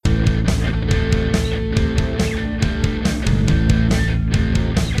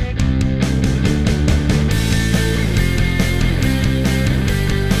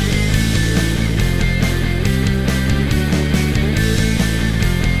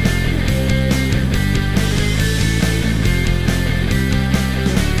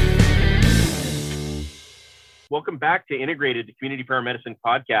welcome back to Integrated, the Community Paramedicine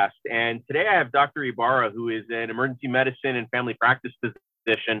podcast. And today I have Dr. Ibarra, who is an emergency medicine and family practice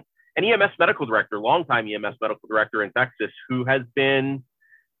physician and EMS medical director, longtime EMS medical director in Texas, who has been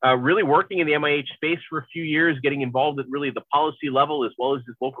really working in the MIH space for a few years, getting involved at really the policy level as well as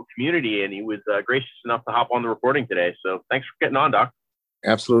his local community. And he was gracious enough to hop on the recording today. So thanks for getting on, Doc.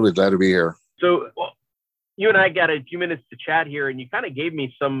 Absolutely. Glad to be here. So you and I got a few minutes to chat here, and you kind of gave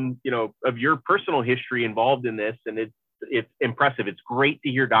me some, of your personal history involved in this. And it's impressive. It's great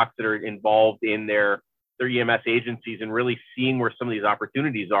to hear docs that are involved in their EMS agencies and really seeing where some of these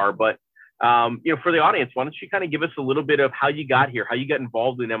opportunities are. But for the audience, why don't you kind of give us a little bit of how you got here, how you got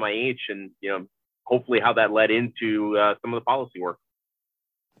involved in MIH, and hopefully how that led into some of the policy work.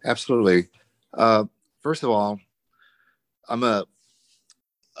 Absolutely. First of all, I'm a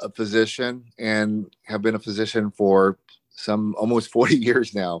physician and have been a physician for some almost 40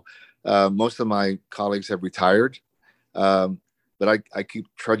 years now. Most of my colleagues have retired, but I keep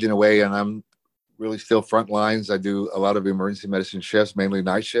trudging away, and I'm really still front lines. I do a lot of emergency medicine shifts, mainly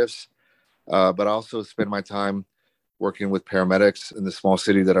night shifts. But I also spend my time working with paramedics in the small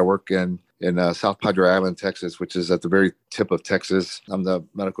city that I work in South Padre Island, Texas, which is at the very tip of Texas. I'm the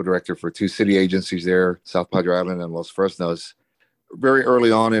medical director for two city agencies there, South Padre Island and Los Fresnos. Very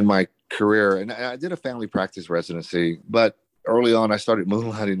early on in my career, and I did a family practice residency, but early on I started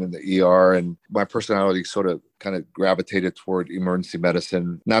moonlighting in the ER, and my personality sort of kind of gravitated toward emergency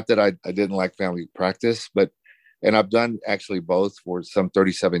medicine. Not that I didn't like family practice, and I've done actually both for some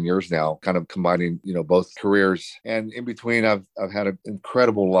 37 years now, kind of combining, both careers. And in between, I've had an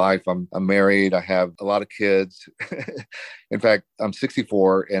incredible life. I'm married. I have a lot of kids. In fact, I'm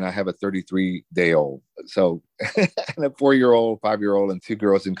 64 and I have a 33-day-old. So and a 4-year-old, 5-year-old, and 2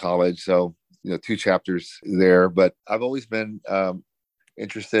 girls in college. So, 2 chapters there. But I've always been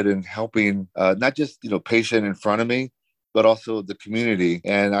interested in helping not just, patient in front of me, but also the community.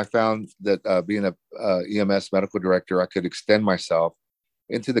 And I found that being a EMS medical director, I could extend myself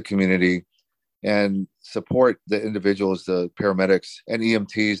into the community and support the individuals, the paramedics and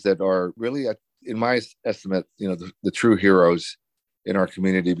EMTs that are really, in my estimate, the true heroes in our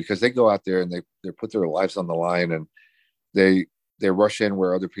community, because they go out there and they put their lives on the line, and they rush in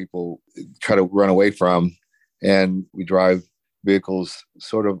where other people try to run away from. And we drive vehicles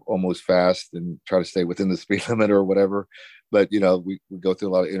sort of almost fast and try to stay within the speed limit or whatever. But, we go through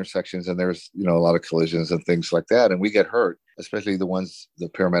a lot of intersections, and there's, a lot of collisions and things like that. And we get hurt, especially the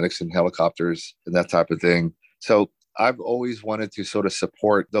paramedics in helicopters and that type of thing. So I've always wanted to sort of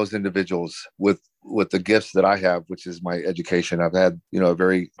support those individuals with the gifts that I have, which is my education. I've had, a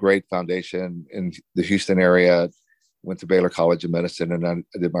very great foundation in the Houston area, went to Baylor College of Medicine, and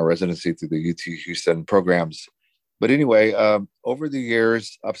I did my residency through the UT Houston programs. But anyway, over the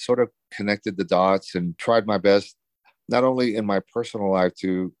years, I've sort of connected the dots and tried my best, not only in my personal life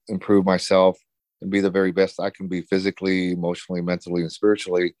to improve myself and be the very best I can be physically, emotionally, mentally, and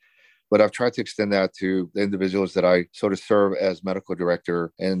spiritually, but I've tried to extend that to the individuals that I sort of serve as medical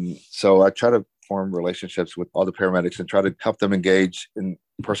director. And so I try to form relationships with all the paramedics and try to help them engage in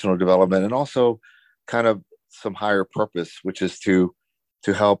personal development, and also kind of some higher purpose, which is to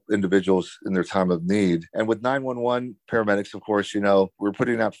help individuals in their time of need. And with 911 paramedics, of course, we're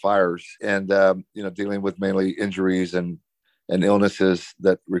putting out fires and, dealing with mainly injuries and illnesses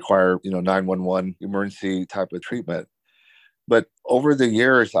that require, 911 emergency type of treatment. But over the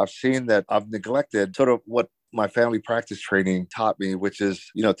years, I've seen that I've neglected sort of what my family practice training taught me, which is,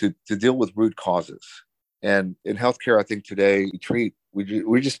 to deal with root causes. And in healthcare, I think today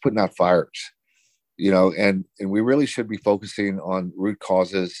we're just putting out fires. And we really should be focusing on root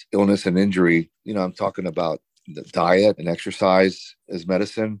causes, illness and injury. I'm talking about the diet and exercise as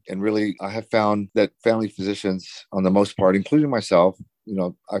medicine. And really, I have found that family physicians, on the most part, including myself,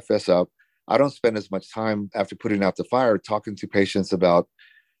 I fess up, I don't spend as much time after putting out the fire talking to patients about,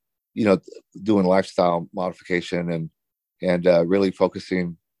 doing lifestyle modification and really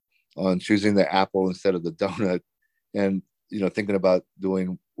focusing on choosing the apple instead of the donut, and, thinking about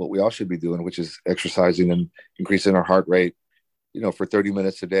doing what we all should be doing, which is exercising and increasing our heart rate, for 30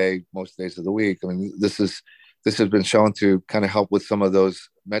 minutes a day, most days of the week. I mean, this has been shown to kind of help with some of those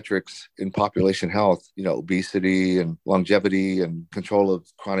metrics in population health, obesity and longevity and control of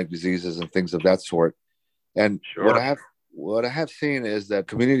chronic diseases and things of that sort. And sure. What I have seen is that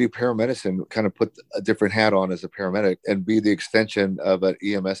community paramedicine kind of put a different hat on as a paramedic and be the extension of an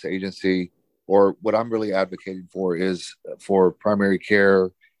EMS agency. Or what I'm really advocating for is for primary care,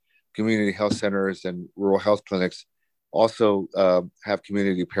 community health centers, and rural health clinics also have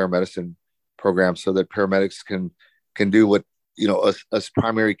community paramedicine programs, so that paramedics can do what us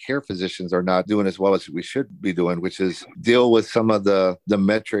primary care physicians are not doing as well as we should be doing, which is deal with some of the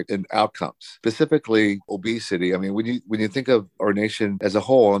metric and outcomes, specifically obesity. I mean, when you think of our nation as a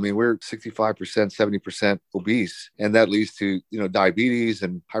whole, I mean, we're 65%, 70% obese, and that leads to, diabetes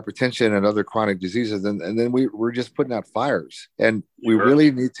and hypertension and other chronic diseases. And then we're just putting out fires. And we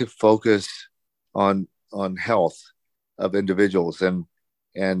really need to focus on health of individuals.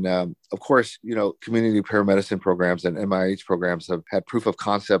 And of course, community paramedicine programs and MIH programs have had proof of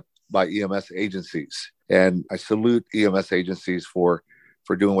concept by EMS agencies. And I salute EMS agencies for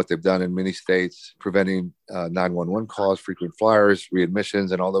doing what they've done in many states, preventing 911 calls, frequent flyers,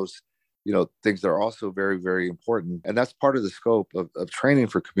 readmissions, and all those, things that are also very, very important. And that's part of the scope of training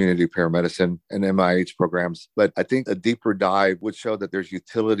for community paramedicine and MIH programs. But I think a deeper dive would show that there's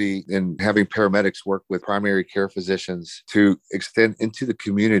utility in having paramedics work with primary care physicians to extend into the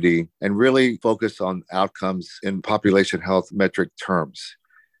community and really focus on outcomes in population health metric terms.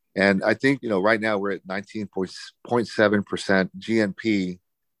 And I think, right now we're at 19.7% GNP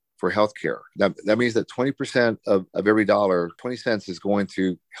for healthcare. That means that 20% of every dollar, 20 cents is going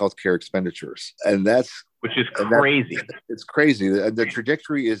to healthcare expenditures. And which is crazy. It's crazy. The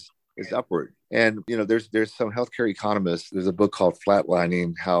trajectory is upward. And, there's some healthcare economists. There's a book called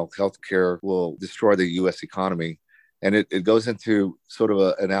Flatlining, How Healthcare Will Destroy the U.S. Economy. And it goes into sort of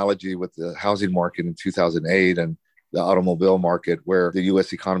an analogy with the housing market in 2008 and the automobile market, where the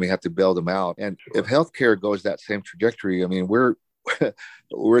U.S. economy had to bail them out. And if healthcare goes that same trajectory, I mean, we're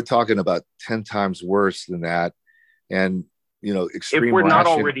talking about 10 times worse than that. And, extreme if we're not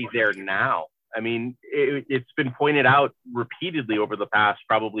already there now. I mean, it's been pointed out repeatedly over the past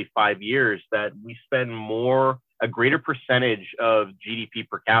probably 5 years that we spend a greater percentage of GDP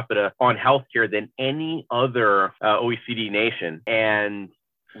per capita on healthcare than any other OECD nation. And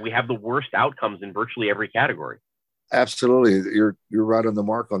we have the worst outcomes in virtually every category. Absolutely. You're right on the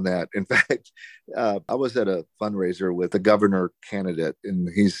mark on that. In fact, I was at a fundraiser with the governor candidate, and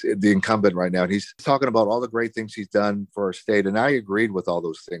he's the incumbent right now. And he's talking about all the great things he's done for our state. And I agreed with all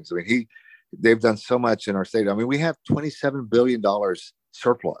those things. I mean, they've done so much in our state. I mean, we have $27 billion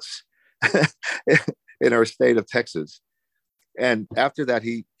surplus in our state of Texas. And after that,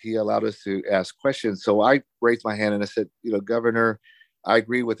 he allowed us to ask questions. So I raised my hand and I said, Governor, I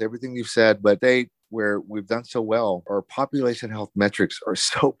agree with everything you've said, but where we've done so well, our population health metrics are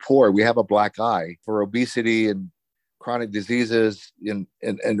so poor. We have a black eye for obesity and chronic diseases. And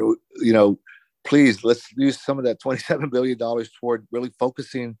please, let's use some of that $27 billion toward really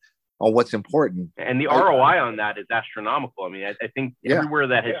focusing on what's important. And the ROI on that is astronomical. I mean, I think everywhere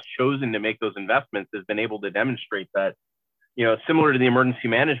that has chosen to make those investments has been able to demonstrate that, similar to the emergency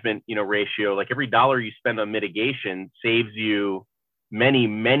management, ratio, like every dollar you spend on mitigation saves you many,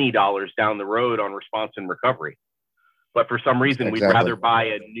 many dollars down the road on response and recovery. But for some reason, We'd rather buy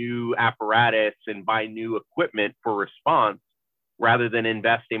a new apparatus and buy new equipment for response rather than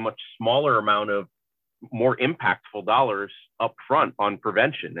invest a much smaller amount of more impactful dollars up front on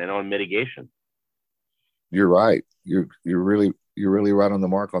prevention and on mitigation. You're right. You're really right on the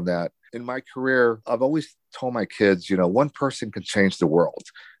mark on that. In my career, I've always told my kids, one person can change the world.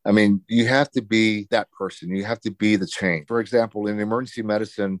 I mean, you have to be that person. You have to be the change. For example, in emergency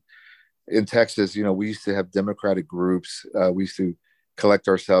medicine in Texas, we used to have democratic groups. We used to collect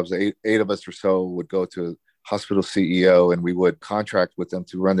ourselves. Eight of us or so would go to hospital CEO and we would contract with them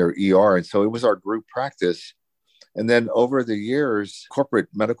to run their ER. And so it was our group practice. And then over the years, corporate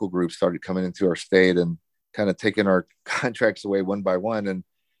medical groups started coming into our state and kind of taking our contracts away one by one. And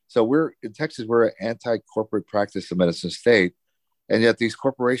so in Texas, we're an anti-corporate practice of medicine state. And yet these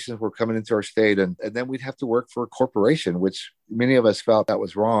corporations were coming into our state and then we'd have to work for a corporation, which many of us felt that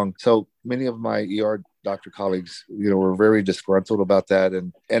was wrong. So many of my ER doctor colleagues, were very disgruntled about that.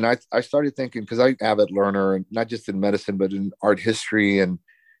 And I started thinking, because I'm an avid learner, and not just in medicine, but in art history and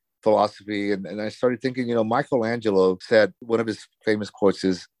philosophy. And I started thinking, Michelangelo said, one of his famous quotes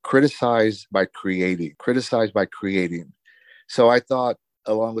is, criticize by creating. So I thought,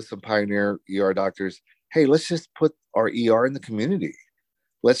 along with some pioneer ER doctors, hey, let's just put our ER in the community.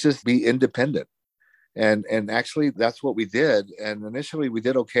 Let's just be independent. And actually, that's what we did. And initially, we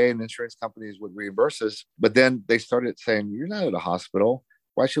did okay, and insurance companies would reimburse us. But then they started saying, you're not at a hospital.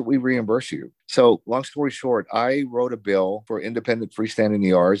 Why should we reimburse you? So long story short, I wrote a bill for independent freestanding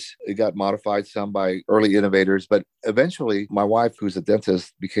ERs. It got modified some by early innovators. But eventually, my wife, who's a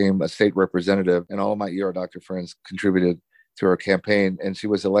dentist, became a state representative. And all of my ER doctor friends contributed to our campaign. And she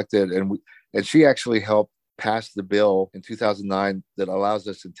was elected. And she actually helped pass the bill in 2009 that allows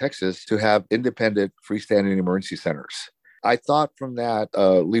us in Texas to have independent freestanding emergency centers. I thought from that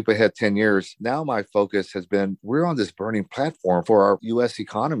leap ahead 10 years, now my focus has been, we're on this burning platform for our US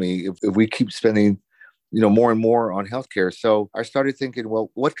economy if we keep spending more and more on healthcare. So I started thinking,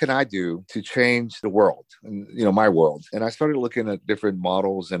 well, what can I do to change the world and, my world? And I started looking at different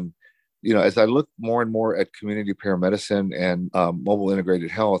models. And, as I looked more and more at community paramedicine and mobile integrated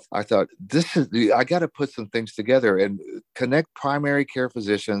health, I thought, I got to put some things together and connect primary care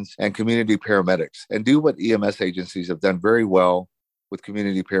physicians and community paramedics and do what EMS agencies have done very well with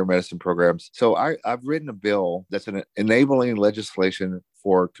community paramedicine programs. So I've written a bill that's an enabling legislation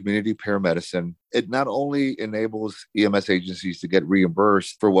for community paramedicine. It not only enables EMS agencies to get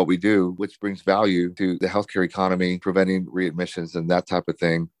reimbursed for what we do, which brings value to the healthcare economy, preventing readmissions and that type of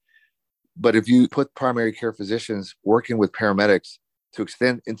thing. But if you put primary care physicians working with paramedics to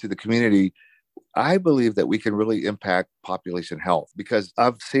extend into the community, I believe that we can really impact population health, because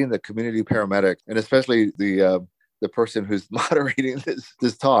I've seen the community paramedic, and especially the person who's moderating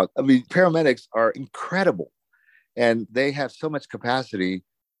this talk. I mean, paramedics are incredible, and they have so much capacity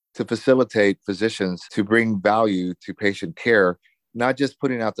to facilitate physicians to bring value to patient care, not just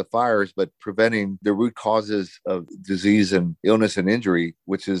putting out the fires, but preventing the root causes of disease and illness and injury,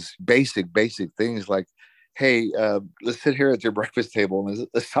 which is basic things like, hey, let's sit here at your breakfast table and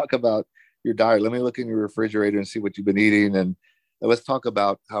let's talk about your diet. Let me look in your refrigerator and see what you've been eating. And let's talk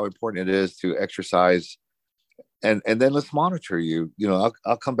about how important it is to exercise. And then let's monitor you.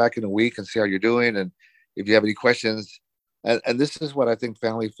 I'll come back in a week and see how you're doing. And if you have any questions, and this is what I think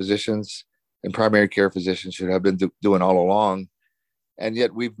family physicians and primary care physicians should have been doing all along. And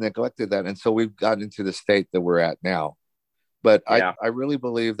yet we've neglected that. And so we've gotten into the state that we're at now. But yeah. I really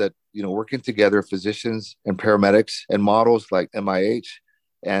believe that, working together, physicians and paramedics and models like MIH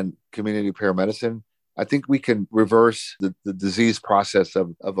and community paramedicine, I think we can reverse the disease process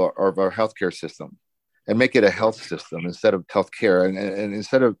of our healthcare system and make it a health system instead of healthcare. And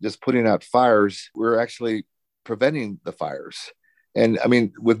instead of just putting out fires, we're actually preventing the fires. And I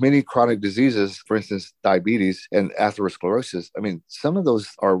mean, with many chronic diseases, for instance, diabetes and atherosclerosis, I mean, some of those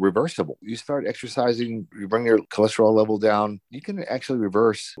are reversible. You start exercising, you bring your cholesterol level down, you can actually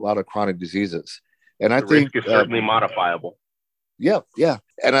reverse a lot of chronic diseases. And I think risk is certainly modifiable. Yeah.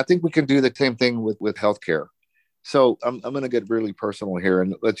 And I think we can do the same thing with healthcare. So I'm going to get really personal here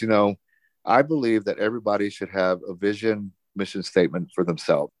and let you know, I believe that everybody should have a vision, mission statement for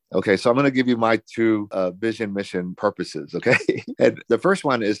themselves. Okay, so I'm going to give you my two vision, mission purposes. Okay, and the first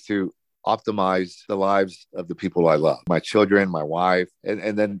one is to optimize the lives of the people I love, my children, my wife,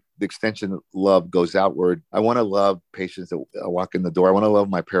 and then the extension of love goes outward. I want to love patients that walk in the door. I want to love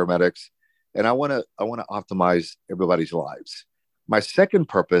my paramedics, and I want to optimize everybody's lives. My second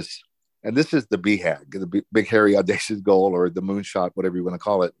purpose, and this is the BHAG, the big, hairy, audacious goal, or the moonshot, whatever you want to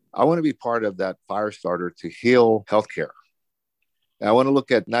call it. I want to be part of that fire starter to heal healthcare. And I want to look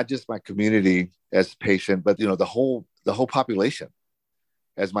at not just my community as patient, but the whole population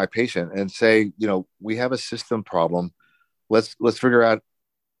as my patient, and say, we have a system problem. Let's figure out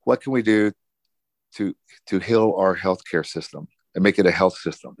what can we do to heal our healthcare system and make it a health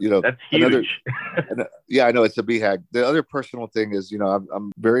system. That's huge. Yeah, I know it's a BHAG. The other personal thing is,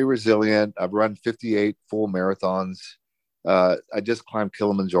 I'm very resilient. I've run 58 full marathons. I just climbed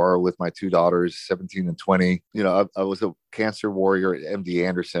Kilimanjaro with my two daughters, 17 and 20. I was a cancer warrior at MD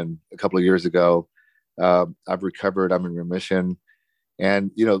Anderson a couple of years ago. I've recovered. I'm in remission.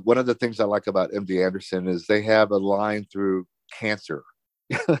 And, one of the things I like about MD Anderson is they have a line through cancer,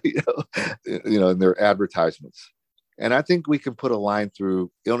 in their advertisements. And I think we can put a line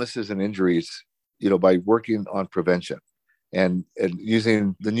through illnesses and injuries, by working on prevention and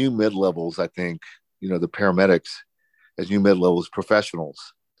using the new mid-levels, I think, the paramedics as new mid-levels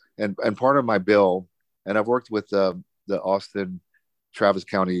professionals. And part of my bill, and I've worked with the Austin Travis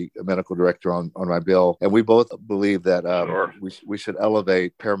County medical director on my bill, and we both believe that we should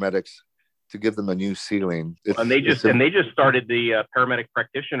elevate paramedics to give them a new ceiling. And they just started the paramedic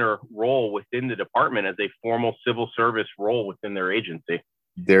practitioner role within the department as a formal civil service role within their agency.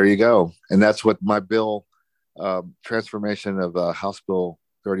 There you go. And that's what my bill, transformation of House Bill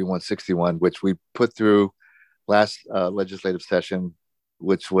 3161, which we put through last legislative session,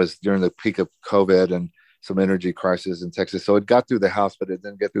 which was during the peak of COVID and some energy crisis in Texas. So it got through the House, but it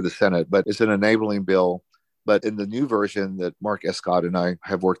didn't get through the Senate. But it's an enabling bill. But in the new version that Mark Escott and I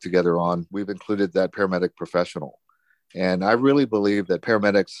have worked together on, we've included that paramedic professional. And I really believe that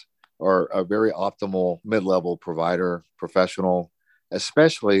paramedics are a very optimal mid-level provider, professional,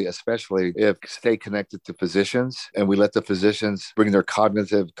 especially if stay connected to physicians and we let the physicians bring their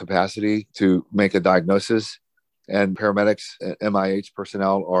cognitive capacity to make a diagnosis. And paramedics and MIH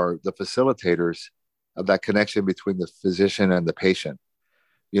personnel are the facilitators of that connection between the physician and the patient.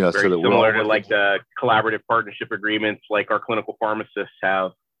 Very so that we're similar all to working. like the collaborative partnership agreements like our clinical pharmacists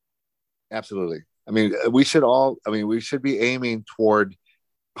have. Absolutely. We should be aiming toward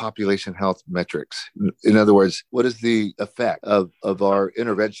population health metrics. In other words, what is the effect of our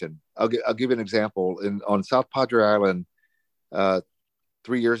intervention? I'll give you an example. On South Padre Island,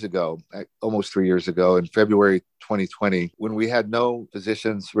 3 years ago, almost 3 years ago, in February 2020, when we had no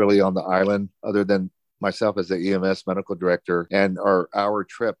physicians really on the island other than myself as the EMS medical director and our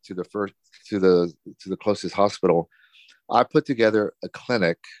trip to the closest hospital, I put together a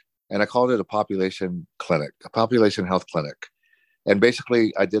clinic, and I called it a population health clinic. And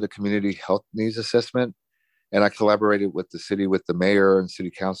basically, I did a community health needs assessment, and I collaborated with the city, with the mayor and city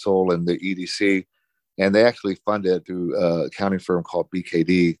council and the EDC. And they actually funded through an accounting firm called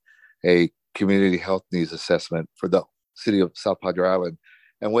BKD, a community health needs assessment for the city of South Padre Island.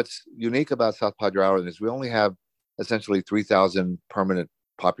 And what's unique about South Padre Island is we only have essentially 3,000 permanent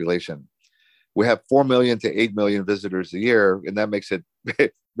population. We have 4 million to 8 million visitors a year, and that makes it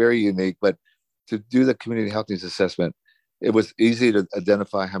very unique. But to do the community health needs assessment, it was easy to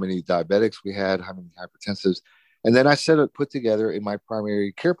identify how many diabetics we had, how many hypertensives. And then I put together in my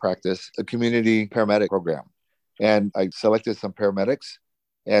primary care practice a community paramedic program. And I selected some paramedics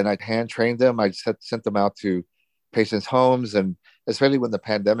and I hand trained them. I sent them out to patients' homes. And especially when the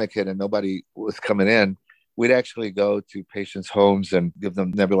pandemic hit and nobody was coming in, we'd actually go to patients' homes and give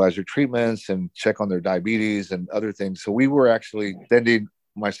them nebulizer treatments and check on their diabetes and other things. So we were actually sending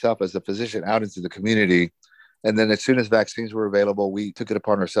myself as a physician out into the community. And then as soon as vaccines were available, we took it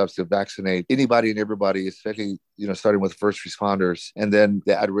upon ourselves to vaccinate anybody and everybody, especially, starting with first responders and then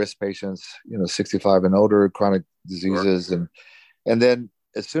the at-risk patients, 65 and older, chronic diseases. Sure. And then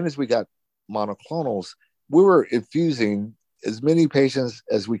as soon as we got monoclonals, we were infusing as many patients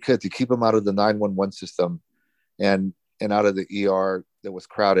as we could to keep them out of the 911 system and out of the ER that was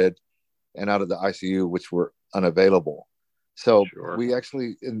crowded and out of the ICU, which were unavailable. So sure. We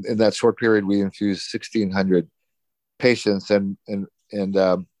actually, in that short period, we infused 1,600 patients, and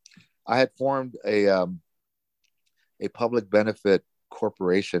I had formed a public benefit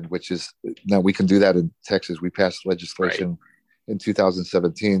corporation, which is now we can do that in Texas. We passed legislation in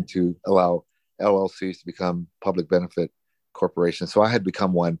 2017 to allow LLCs to become public benefit corporations. So I had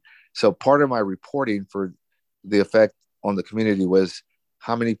become one. So part of my reporting for the effect on the community was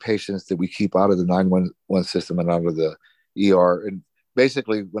how many patients did we keep out of the 911 system and out of the ER. And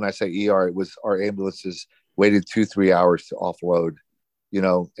basically, when I say ER, it was our ambulances waited 2-3 hours to offload,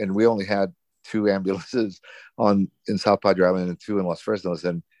 and we only had 2 ambulances in South Padre Island and 2 in Los Fresnos.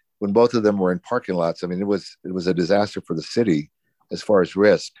 And when both of them were in parking lots, it was a disaster for the city as far as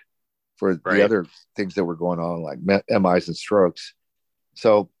risk for the other things that were going on, like MIs and strokes.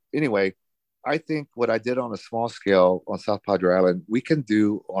 So anyway, I think what I did on a small scale on South Padre Island, we can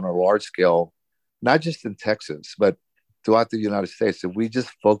do on a large scale, not just in Texas, but throughout the United States. If we just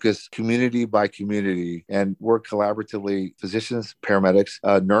focus community by community and work collaboratively, physicians, paramedics,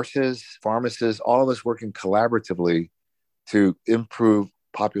 nurses, pharmacists, all of us working collaboratively to improve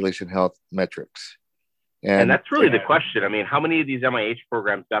population health metrics. And that's really the question. How many of these MIH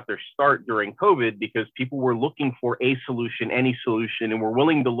programs got their start during COVID because people were looking for a solution, any solution, and were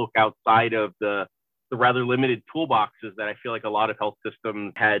willing to look outside of the rather limited toolboxes that I feel like a lot of health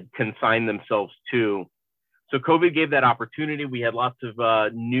systems had consigned themselves to. So COVID gave that opportunity. We had lots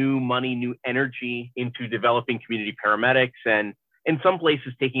of new money, new energy into developing community paramedics, and in some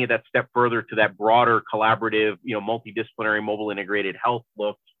places taking it that step further to that broader collaborative, multidisciplinary, mobile integrated health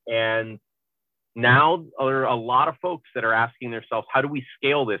look. And now there are a lot of folks that are asking themselves, how do we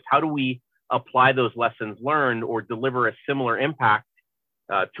scale this? How do we apply those lessons learned or deliver a similar impact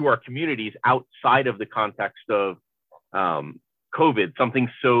to our communities outside of the context of COVID, something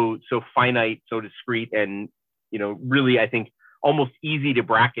so finite, so discrete, and really, I think, almost easy to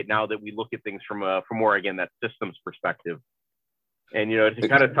bracket now that we look at things from more, again, that systems perspective. And, to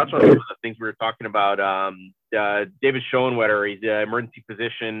kind of touch on some of the things we were talking about, David Schoenwetter, he's an emergency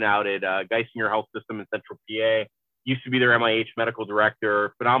physician out at Geisinger Health System in Central PA, used to be their MIH medical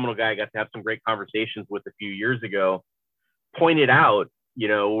director, phenomenal guy, I got to have some great conversations with a few years ago, pointed out,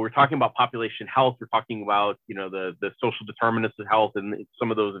 we're talking about population health, we're talking about, the social determinants of health, and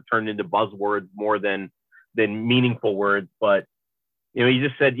some of those have turned into buzzwords more than meaningful words. But, you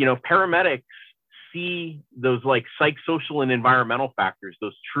just said, paramedics see those like psychosocial and environmental factors,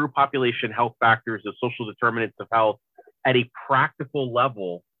 those true population health factors, the social determinants of health at a practical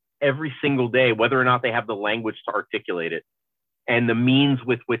level every single day, whether or not they have the language to articulate it and the means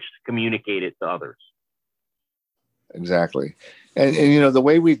with which to communicate it to others. Exactly. And the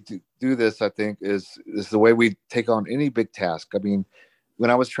way we do this, I think, is the way we take on any big task. I mean, when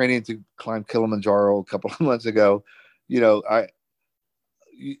I was training to climb Kilimanjaro a couple of months ago, I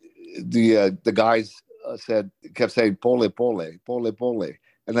the guys kept saying pole pole pole pole,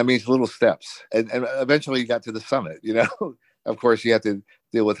 and that means little steps. And eventually you got to the summit. Of course you have to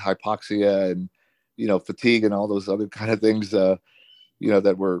deal with hypoxia and fatigue and all those other kind of things. That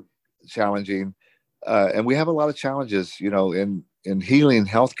were challenging. And we have a lot of challenges, in healing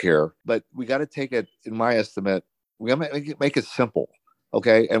healthcare, but we got to take it, in my estimate, we got to make it simple.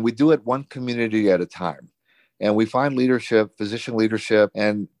 Okay. And we do it one community at a time. And we find leadership, physician leadership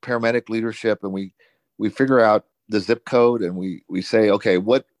and paramedic leadership. And we figure out the zip code and we say, okay,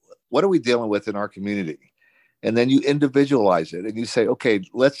 what are we dealing with in our community? And then you individualize it and you say, okay,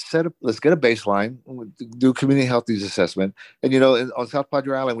 let's get a baseline, do community health needs assessment. And, on South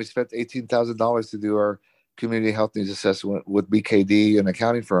Padre Island, we spent $18,000 to do our community health needs assessment with BKD, an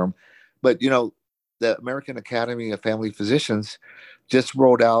accounting firm. But, the American Academy of Family Physicians just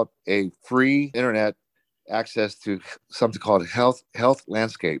rolled out a free internet access to something called Health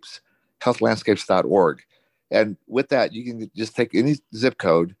Landscapes, healthlandscapes.org. And with that, you can just take any zip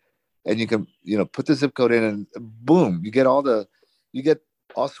code and you can, put the zip code in and boom, you get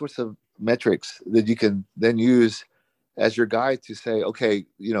all sorts of metrics that you can then use as your guide to say, okay,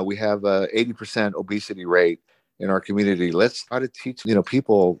 we have a 80% obesity rate in our community. Let's try to teach,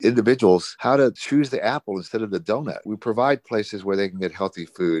 individuals how to choose the apple instead of the donut. We provide places where they can get healthy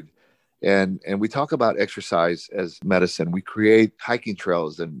food. And we talk about exercise as medicine. We create hiking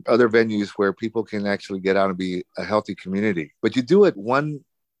trails and other venues where people can actually get out and be a healthy community. But you do it one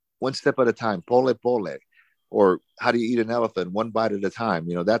step at a time, pole pole, or how do you eat an elephant, one bite at a time,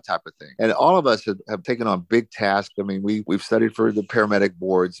 that type of thing. And all of us have taken on big tasks. I mean, we've studied for the paramedic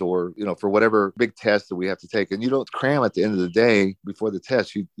boards or, for whatever big test that we have to take. And you don't cram at the end of the day before the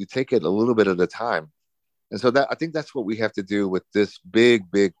test. You take it a little bit at a time. And so I think that's what we have to do with this big,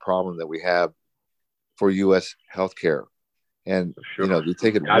 big problem that we have for U.S. healthcare. And, sure. You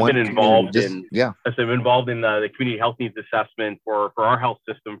take it. I've been involved in the community health needs assessment for our health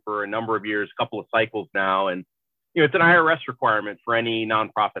system for a number of years, a couple of cycles now. And, it's an IRS requirement for any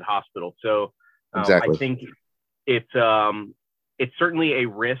nonprofit hospital. So exactly. I think it's certainly a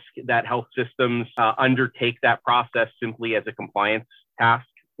risk that health systems undertake that process simply as a compliance task.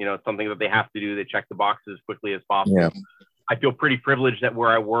 It's something that they have to do. They check the boxes as quickly as possible. Yeah. I feel pretty privileged that where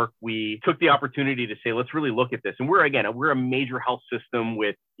I work, we took the opportunity to say, let's really look at this. And we're a major health system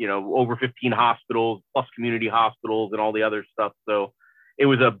with, over 15 hospitals, plus community hospitals and all the other stuff. So it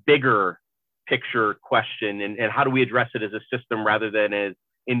was a bigger picture question and how do we address it as a system rather than as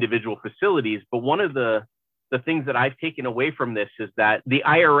individual facilities. But one of the things that I've taken away from this is that the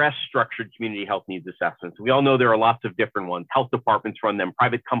IRS structured community health needs assessments. We all know there are lots of different ones. Health departments run them,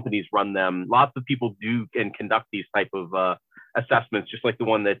 private companies run them. Lots of people do and conduct these type of assessments, just like the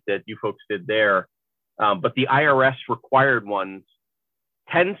one that you folks did there. But the IRS required ones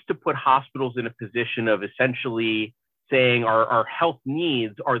tends to put hospitals in a position of essentially saying our health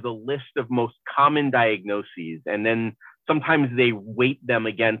needs are the list of most common diagnoses. And then sometimes they weight them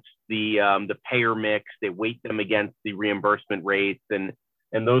against the payer mix, they weight them against the reimbursement rates and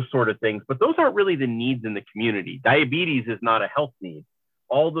those sort of things. But those aren't really the needs in the community. Diabetes is not a health need.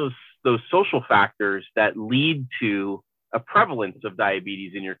 All those social factors that lead to a prevalence of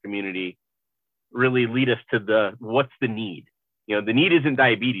diabetes in your community really lead us to what's the need. The need isn't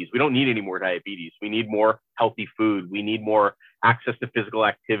diabetes. We don't need any more diabetes. We need more healthy food. We need more access to physical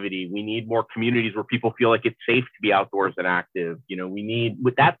activity. We need more communities where people feel like it's safe to be outdoors and active.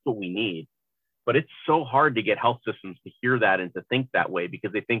 That's what we need. But it's so hard to get health systems to hear that and to think that way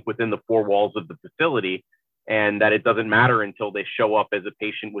because they think within the four walls of the facility and that it doesn't matter until they show up as a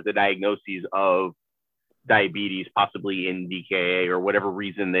patient with a diagnosis of diabetes, possibly in DKA or whatever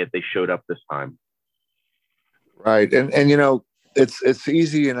reason that they showed up this time. Right. And it's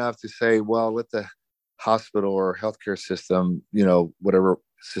easy enough to say, well, let the hospital or healthcare system, whatever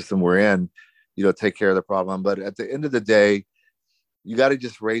system we're in, take care of the problem. But at the end of the day, you got to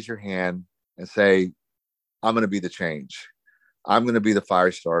just raise your hand and say, I'm going to be the change. I'm going to be the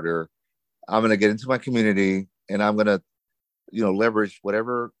fire starter. I'm going to get into my community and I'm going to, leverage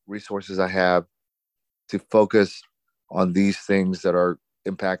whatever resources I have to focus on these things that are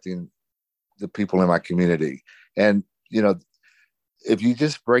impacting the people in my community. And, if you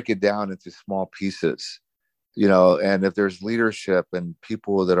just break it down into small pieces, and if there's leadership and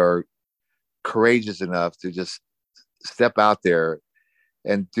people that are courageous enough to just step out there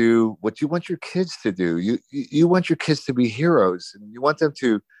and do what you want your kids to do, you want your kids to be heroes and you want them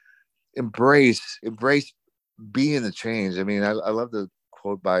to embrace being the change. I mean, I love the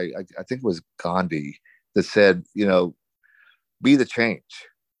quote by, I think it was Gandhi, that said, be the change.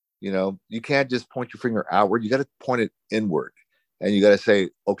 You can't just point your finger outward. You got to point it inward. And you got to say,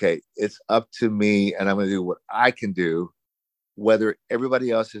 okay, it's up to me, and I'm going to do what I can do, whether everybody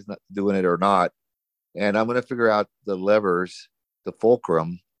else is not doing it or not. And I'm going to figure out the levers, the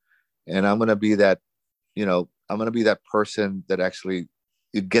fulcrum, and I'm going to be that, I'm going to be that person that actually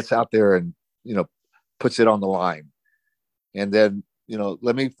it gets out there and, puts it on the line. And then,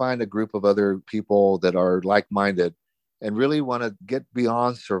 let me find a group of other people that are like-minded and really want to get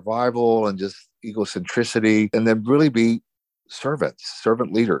beyond survival and just egocentricity, and then really be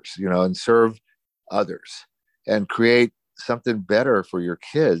servant leaders, and serve others and create something better for your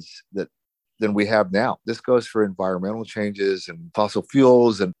kids than we have now. This goes for environmental changes and fossil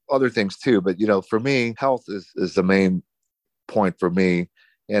fuels and other things too. But, for me, health is the main point for me.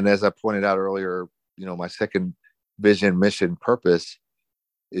 And as I pointed out earlier, my second vision, mission, purpose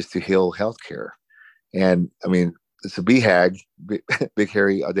is to heal healthcare. And I mean, it's a BHAG, big,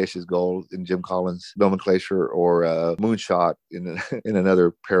 hairy, audacious goal in Jim Collins' nomenclature, or moonshot in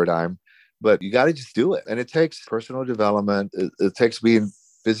another paradigm. But you got to just do it. And it takes personal development. It takes being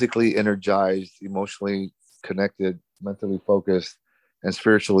physically energized, emotionally connected, mentally focused, and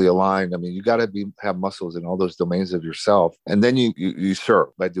spiritually aligned. I mean, you got to have muscles in all those domains of yourself. And then you serve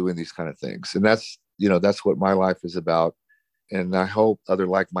by doing these kind of things. And that's what my life is about. And I hope other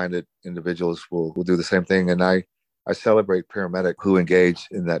like-minded individuals will do the same thing. And I celebrate paramedics who engage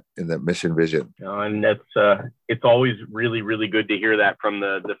in that mission vision. And that's it's always really, really good to hear that from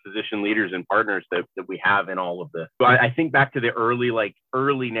the physician leaders and partners that we have in all of this. So I think back to the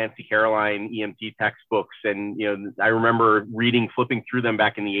early Nancy Caroline EMT textbooks, and I remember flipping through them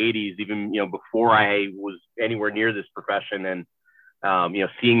back in the 80s, even before I was anywhere near this profession, and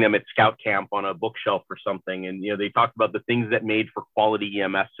seeing them at scout camp on a bookshelf or something, and they talked about the things that made for quality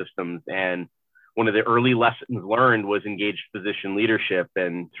EMS systems. And one of the early lessons learned was engaged physician leadership.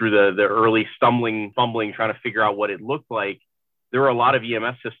 And through the early fumbling, trying to figure out what it looked like, there were a lot of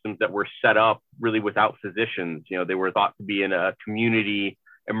EMS systems that were set up really without physicians. They were thought to be in a community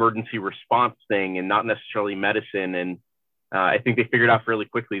emergency response thing and not necessarily medicine. And I think they figured out fairly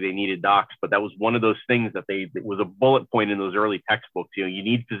quickly they needed docs, but that was one of those things that it was a bullet point in those early textbooks. You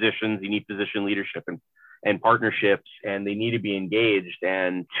need physicians, you need physician leadership and partnerships, and they need to be engaged.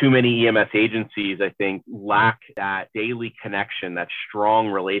 And too many EMS agencies, I think, lack that daily connection, that strong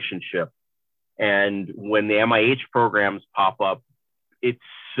relationship. And when the MIH programs pop up, it's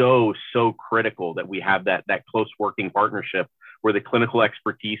so critical that we have that close working partnership where the clinical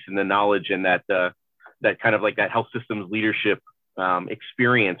expertise and the knowledge and that kind of like that health systems leadership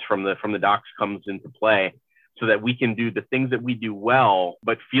experience from the docs comes into play, so that we can do the things that we do well,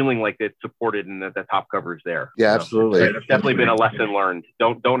 but feeling like it's supported and that the top cover is there. Yeah, absolutely. It's definitely been a lesson learned.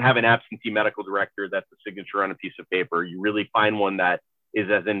 Don't have an absentee medical director that's a signature on a piece of paper. You really find one that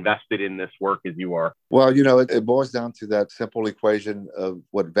is as invested in this work as you are. Well, it boils down to that simple equation of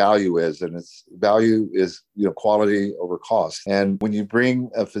what value is. And value is, quality over cost. And when you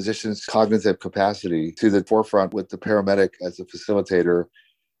bring a physician's cognitive capacity to the forefront with the paramedic as a facilitator,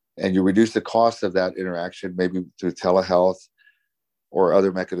 and you reduce the cost of that interaction, maybe through telehealth or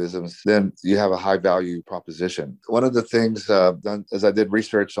other mechanisms, then you have a high value proposition. One of the things as I did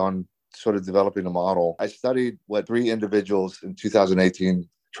research on sort of developing a model, I studied what 3 individuals in 2018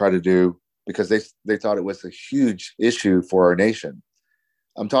 tried to do, because they thought it was a huge issue for our nation.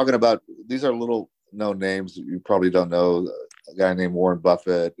 I'm talking about, these are little known names that you probably don't know, a guy named Warren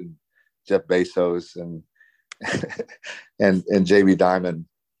Buffett and Jeff Bezos and and Jamie Dimon.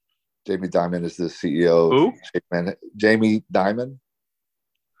 Jamie Dimon is the CEO. Who? Jamie Dimon.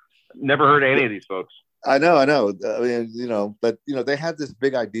 Never heard of any of these folks. I know. I mean, but they had this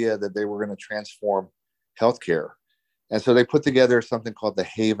big idea that they were going to transform healthcare. And so they put together something called the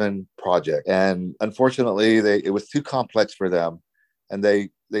Haven Project. And unfortunately, it was too complex for them. And they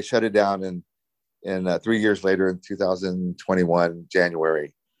shut it down in 3 years later in 2021,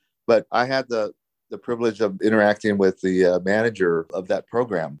 January. But I had the privilege of interacting with the manager of that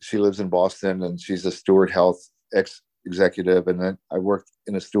program. She lives in Boston, and she's a Steward Health executive. And then I worked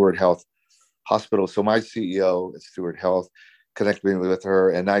in a Steward Health hospital. So my CEO at Steward Health connected me with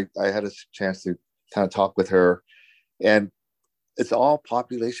her, and I had a chance to kind of talk with her. And it's all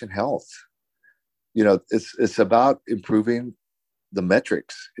population health. It's about improving the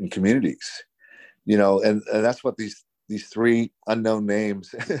metrics in communities, and that's what these 3 unknown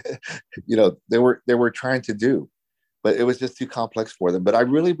names, they were trying to do, but it was just too complex for them. But I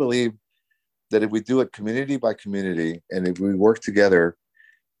really believe that if we do it community by community, and if we work together,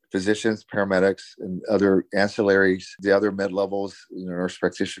 physicians, paramedics, and other ancillaries, the other med levels, nurse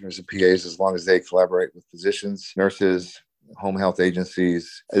practitioners and PAs, as long as they collaborate with physicians, nurses, home health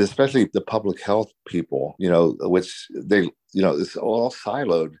agencies, especially the public health people, which they, it's all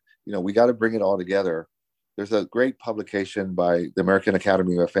siloed. We got to bring it all together. There's a great publication by the American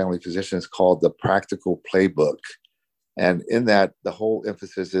Academy of Family Physicians called The Practical Playbook. And in that, the whole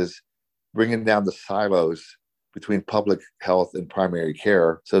emphasis is bringing down the silos between public health and primary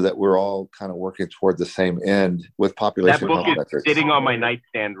care so that we're all kind of working toward the same end with population health metrics. That book is sitting on my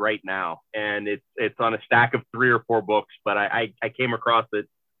nightstand right now, and it's on a stack of 3 or 4 books, but I came across it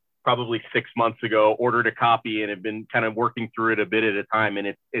probably 6 months ago, ordered a copy, and have been kind of working through it a bit at a time,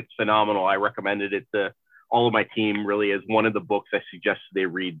 and it's phenomenal. I recommended it to all of my team, really, as one of the books I suggested they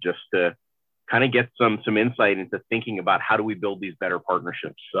read, just to kind of get some insight into thinking about how do we build these better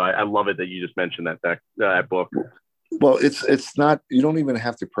partnerships. So I love it that you just mentioned that book. Well, it's not, you don't even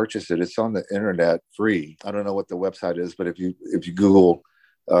have to purchase it. It's on the internet free. I don't know what the website is, but if you Google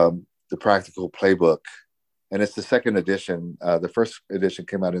The Practical Playbook, and it's the second edition. The first edition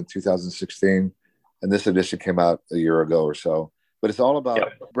came out in 2016, and this edition came out a year ago or so. But it's all about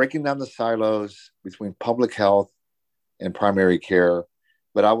breaking down the silos between public health and primary care.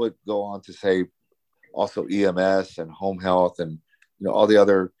 But I would go on to say also EMS and home health and all the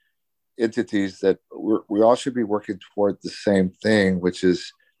other entities that we all should be working toward the same thing, which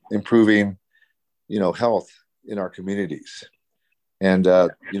is improving, health in our communities. And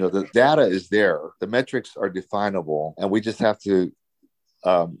the data is there, the metrics are definable, and we just have to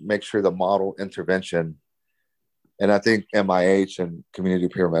make sure the model intervention. And I think MIH and community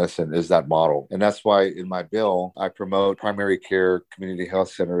peer medicine is that model. And that's why in my bill, I promote primary care, community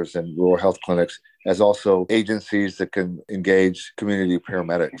health centers, and rural health clinics as also agencies that can engage community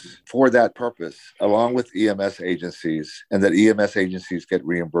paramedics for that purpose, along with EMS agencies, and that EMS agencies get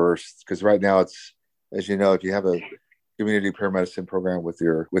reimbursed. Because right now it's, as you know, if you have a community paramedicine program with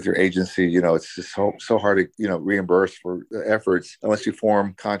your agency, it's just so hard to reimburse for the efforts unless you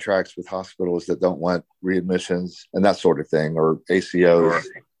form contracts with hospitals that don't want readmissions and that sort of thing, or ACOs. Sure.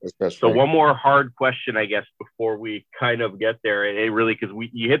 Especially. So one more hard question, I guess, before we kind of get there. It really, because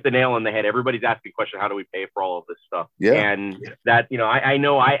you hit the nail on the head. Everybody's asking the question, how do we pay for all of this stuff? Yeah. And that, I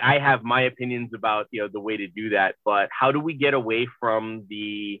know I have my opinions about, the way to do that, but how do we get away from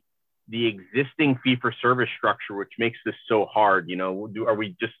the existing fee-for-service structure, which makes this so hard? Are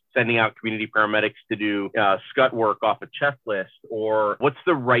we just sending out community paramedics to do scut work off a checklist? Or what's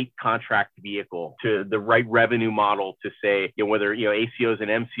the right contract vehicle, to the right revenue model to say, whether, ACOs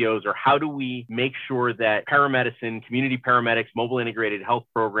and MCOs, or how do we make sure that paramedicine, community paramedics, mobile integrated health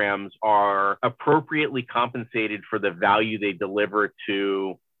programs are appropriately compensated for the value they deliver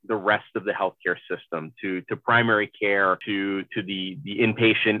to the rest of the healthcare system, to primary care, to the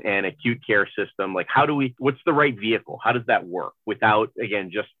inpatient and acute care system? Like, what's the right vehicle? How does that work without, again,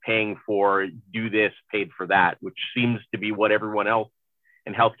 just paying for do this, paid for that, which seems to be what everyone else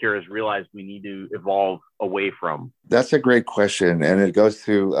in healthcare has realized we need to evolve away from? That's a great question. And it goes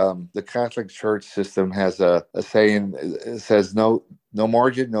to the Catholic Church system has a saying, it says, no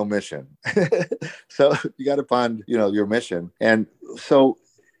margin, no mission. So you got to find, your mission. And so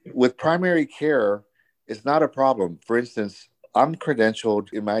with primary care, it's not a problem. For instance, I'm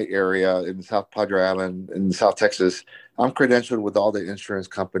credentialed in my area in South Padre Island in South Texas. I'm credentialed with all the insurance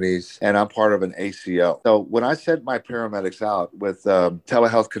companies, and I'm part of an ACO. So when I sent my paramedics out with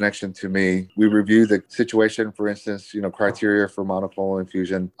telehealth connection to me, we review the situation, for instance, criteria for monoclonal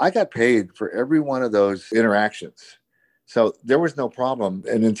infusion. I got paid for every one of those interactions. So there was no problem.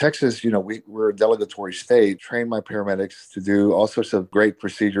 And in Texas, we're a delegatory state, trained my paramedics to do all sorts of great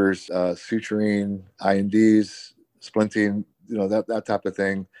procedures, suturing, INDs, splinting, that type of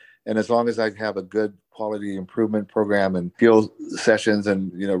thing. And as long as I have a good quality improvement program and field sessions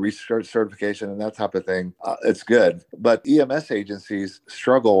and, research certification and that type of thing, it's good. But EMS agencies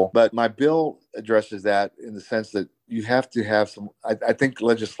struggle. But my bill addresses that in the sense that you have to have some, I think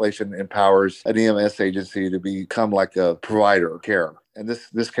legislation empowers an EMS agency to become like a provider of care. And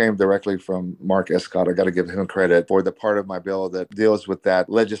this came directly from Mark Escott. I got to give him credit for the part of my bill that deals with that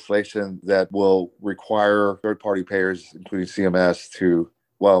legislation that will require third-party payers, including CMS, to,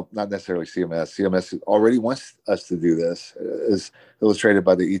 well, not necessarily CMS. CMS already wants us to do this, as illustrated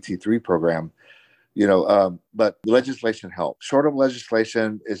by the ET3 program. But legislation helps. Short of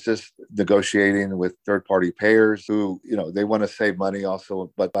legislation, it's just negotiating with third-party payers who, they want to save money also,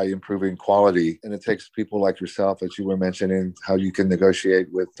 but by improving quality. And it takes people like yourself, as you were mentioning, how you can negotiate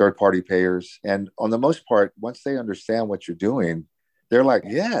with third-party payers. And on the most part, once they understand what you're doing, they're like,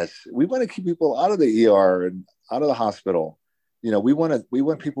 yes, we want to keep people out of the ER and out of the hospital. We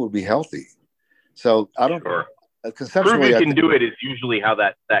want people to be healthy. So I don't Sure. Prove conceptually. you can do it is usually how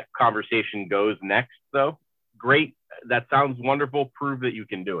that conversation goes next, though. Great. That sounds wonderful. Prove that you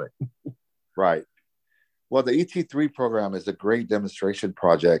can do it. Right. Well, the ET3 program is a great demonstration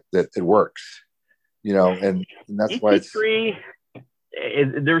project that it works, and that's why it's. ET3,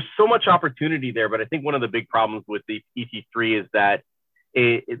 there's so much opportunity there, but I think one of the big problems with the ET3 is that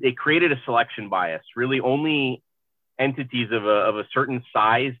it created a selection bias. Really, only entities of a certain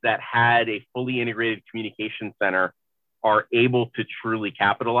size that had a fully integrated communication center are able to truly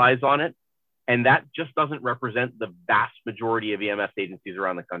capitalize on it. And that just doesn't represent the vast majority of EMS agencies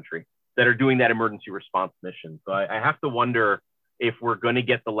around the country that are doing that emergency response mission. So I have to wonder if we're going to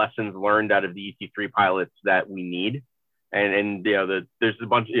get the lessons learned out of the ET3 pilots that we need. And there's a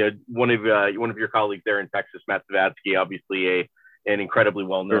bunch. One of your colleagues there in Texas, Matt Zavadsky, obviously an incredibly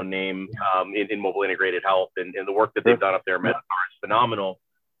well-known name in mobile integrated health, and the work that they've done up there at MedStar is phenomenal.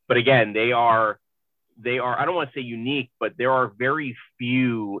 But again, they are, I don't want to say unique, but there are very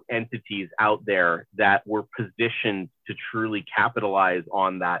few entities out there that were positioned to truly capitalize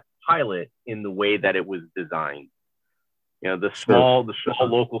on that pilot in the way that it was designed. The small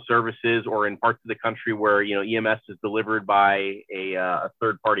local services, or in parts of the country where, EMS is delivered by a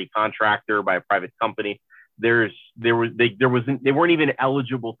third-party contractor, by a private company, they weren't even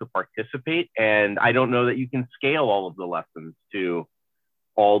eligible to participate. And I don't know that you can scale all of the lessons to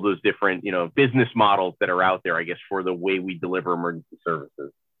all those different, business models that are out there, I guess, for the way we deliver emergency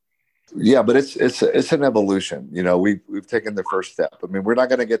services. Yeah, but it's an evolution. We've taken the first step. I mean, we're not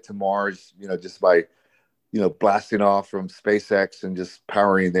going to get to Mars, just by blasting off from SpaceX and just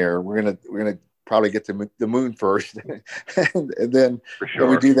powering there. We're gonna probably get to the moon first, and then sure.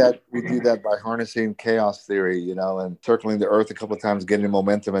 we do that by harnessing chaos theory, and circling the Earth a couple of times, getting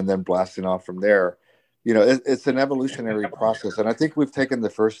momentum, and then blasting off from there. It's an evolutionary process, and I think we've taken the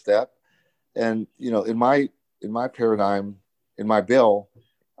first step. And in my paradigm, in my bill,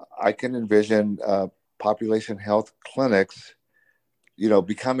 I can envision population health clinics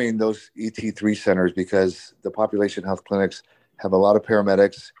becoming those ET3 centers, because the population health clinics have a lot of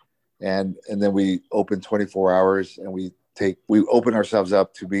paramedics, and then we open 24 hours, and we open ourselves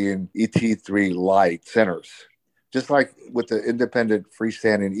up to being ET3 light centers. Just like with the independent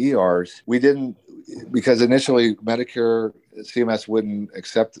freestanding ERs, we didn't, because initially Medicare, CMS wouldn't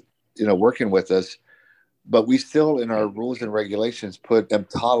accept, working with us, but we still, in our rules and regulations, put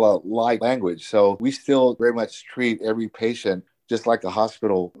EMTALA-like language. So we still very much treat every patient just like a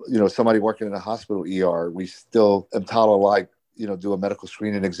hospital, somebody working in a hospital ER. We still EMTALA-like, do a medical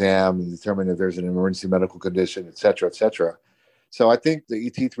screening exam and determine if there's an emergency medical condition, et cetera, et cetera. So I think the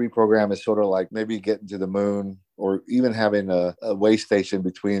ET3 program is sort of like maybe getting to the moon, or even having a way station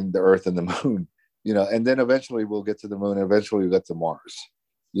between the Earth and the moon, and then eventually we'll get to the moon, and eventually we'll get to Mars,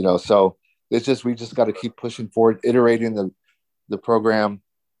 so we just got to keep pushing forward, iterating the program,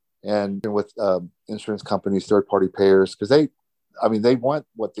 and with insurance companies, third-party payers, because they want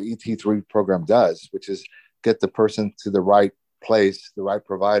what the ET3 program does, which is get the person to the right place, the right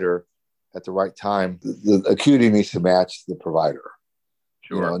provider at the right time. The acuity needs to match the provider.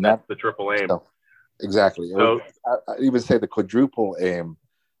 Sure, and that's the triple aim. So, exactly. So, I even say the quadruple aim,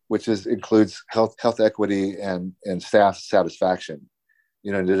 which includes health equity and staff satisfaction,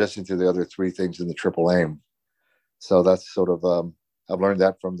 in addition to the other three things in the triple aim. So that's sort of I've learned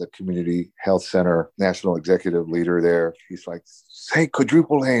that from the Community Health Center national executive leader there. He's like, hey,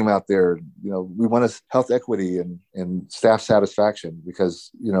 quadruple aim out there. We want health equity and staff satisfaction,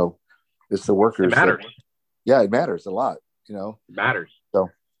 because, it's the workers. It matters. It matters a lot, It matters. So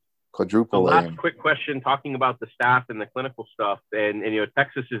quadruple aim. Last quick question, talking about the staff and the clinical stuff. And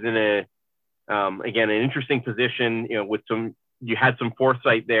Texas is in again, an interesting position, with you had some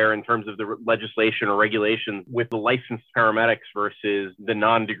foresight there in terms of the legislation or regulations with the licensed paramedics versus the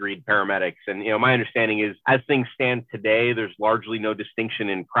non-degreed paramedics. And, my understanding is, as things stand today, there's largely no distinction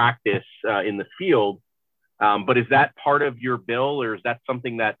in practice in the field. But is that part of your bill, or is that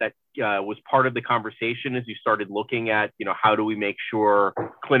something that was part of the conversation as you started looking at, how do we make sure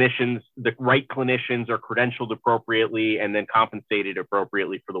the right clinicians are credentialed appropriately and then compensated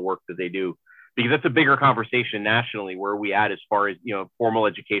appropriately for the work that they do? Because that's a bigger conversation nationally. Where are we at as far as, formal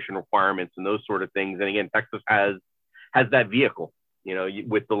education requirements and those sort of things? And again, Texas has that vehicle,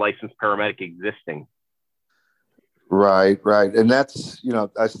 with the licensed paramedic existing. Right. And that's,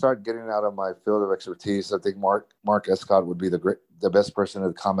 I start getting out of my field of expertise. I think Mark Escott would be the best person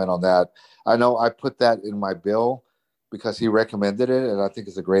to comment on that. I know I put that in my bill because he recommended it, and I think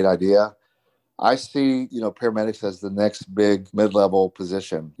it's a great idea. I see, paramedics as the next big mid-level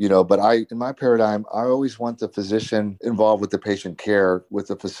position, but in my paradigm, I always want the physician involved with the patient care, with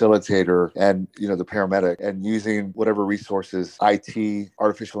the facilitator and, the paramedic, and using whatever resources, IT,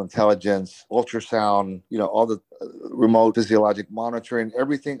 artificial intelligence, ultrasound, all the remote physiologic monitoring,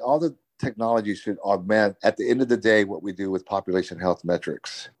 everything, all the technology should augment at the end of the day what we do with population health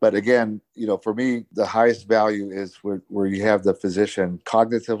metrics. But again, for me, the highest value is where you have the physician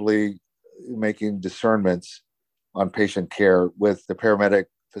cognitively making discernments on patient care with the paramedic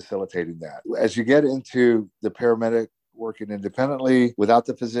facilitating that. As you get into the paramedic working independently without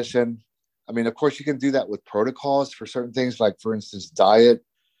the physician, I mean, of course, you can do that with protocols for certain things, like, for instance, diet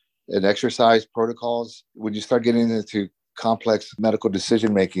and exercise protocols. When you start getting into complex medical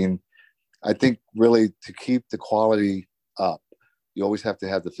decision making, I think really to keep the quality up, you always have to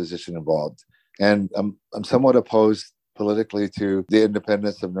have the physician involved. And I'm somewhat opposed politically to the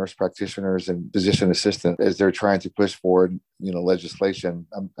independence of nurse practitioners and physician assistants as they're trying to push forward, legislation.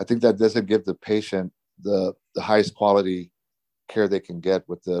 I think that doesn't give the patient the highest quality care they can get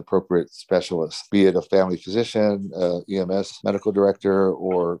with the appropriate specialist, be it a family physician, EMS medical director,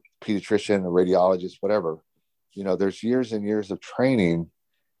 or pediatrician, or radiologist, whatever. There's years and years of training,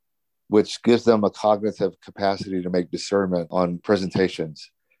 which gives them a cognitive capacity to make discernment on presentations,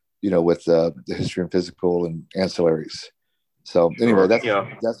 with the history and physical and ancillaries. So anyway,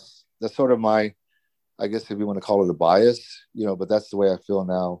 that's sort of my, I guess if you want to call it a bias, but that's the way I feel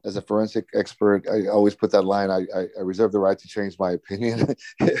now. As a forensic expert, I always put that line, I reserve the right to change my opinion.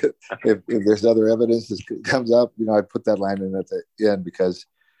 if there's other evidence that comes up, I put that line in at the end, because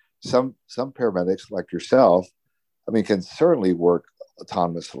some paramedics like yourself, can certainly work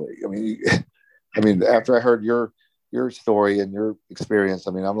autonomously. After I heard your story and your experience,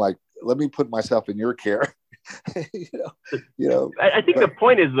 I'm like, let me put myself in your care. I think the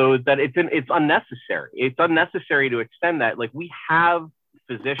point is, though, is that it's unnecessary. It's unnecessary to extend that. Like, we have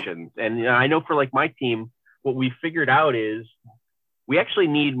physicians, and I know for my team, what we figured out is we actually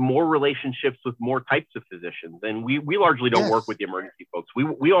need more relationships with more types of physicians. And we largely don't work with the emergency folks.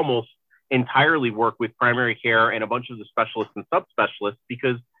 We almost entirely work with primary care and a bunch of the specialists and subspecialists,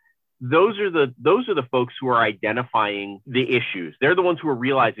 because those are the folks who are identifying the issues. They're the ones who are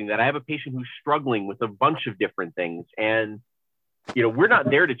realizing that I have a patient who's struggling with a bunch of different things. And, we're not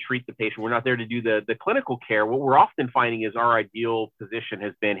there to treat the patient. We're not there to do the clinical care. What we're often finding is our ideal position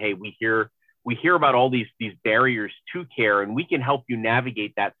has been, hey, we hear about all these barriers to care, and we can help you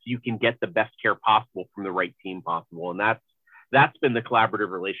navigate that so you can get the best care possible from the right team possible. And that's been the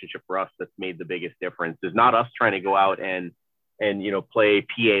collaborative relationship for us that's made the biggest difference. Is not us trying to go out and play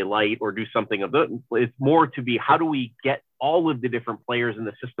PA light or do something of the. It's more to be, how do we get all of the different players in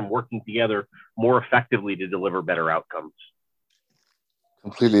the system working together more effectively to deliver better outcomes?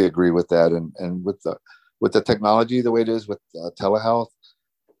 Completely agree with that, and with the technology the way it is with telehealth,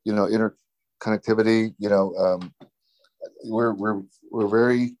 interconnectivity, we're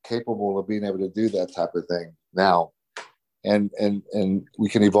very capable of being able to do that type of thing now, and we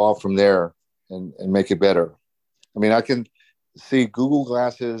can evolve from there and make it better. I can see Google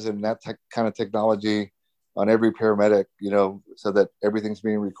Glasses and that kind of technology on every paramedic, so that everything's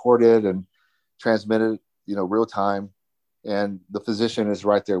being recorded and transmitted, real time. And the physician is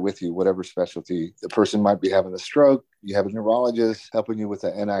right there with you, whatever specialty. The person might be having a stroke. You have a neurologist helping you with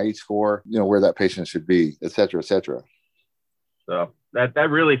the NIH score, where that patient should be, et cetera, et cetera. So that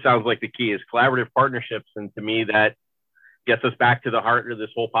really sounds like the key is collaborative partnerships. And to me, that gets us back to the heart of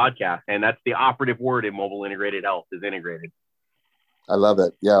this whole podcast. And that's the operative word in mobile integrated health, is integrated. I love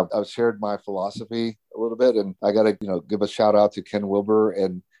it. Yeah, I've shared my philosophy a little bit, and I got to give a shout out to Ken Wilber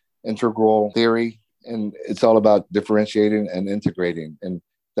and integral theory. And it's all about differentiating and integrating. And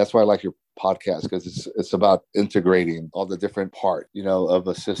that's why I like your podcast, because it's about integrating all the different parts, of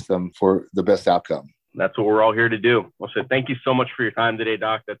a system for the best outcome. That's what we're all here to do. Well, so thank you so much for your time today,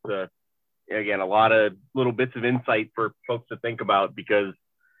 Doc. That's again, a lot of little bits of insight for folks to think about, because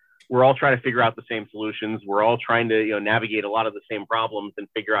we're all trying to figure out the same solutions. We're all trying to navigate a lot of the same problems and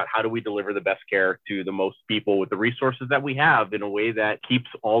figure out how do we deliver the best care to the most people with the resources that we have in a way that keeps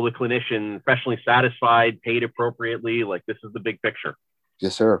all the clinicians professionally satisfied, paid appropriately. Like, this is the big picture.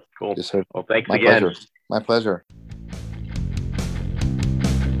 Yes, sir. Cool. Yes, sir. Well, thanks My again. Pleasure. My pleasure.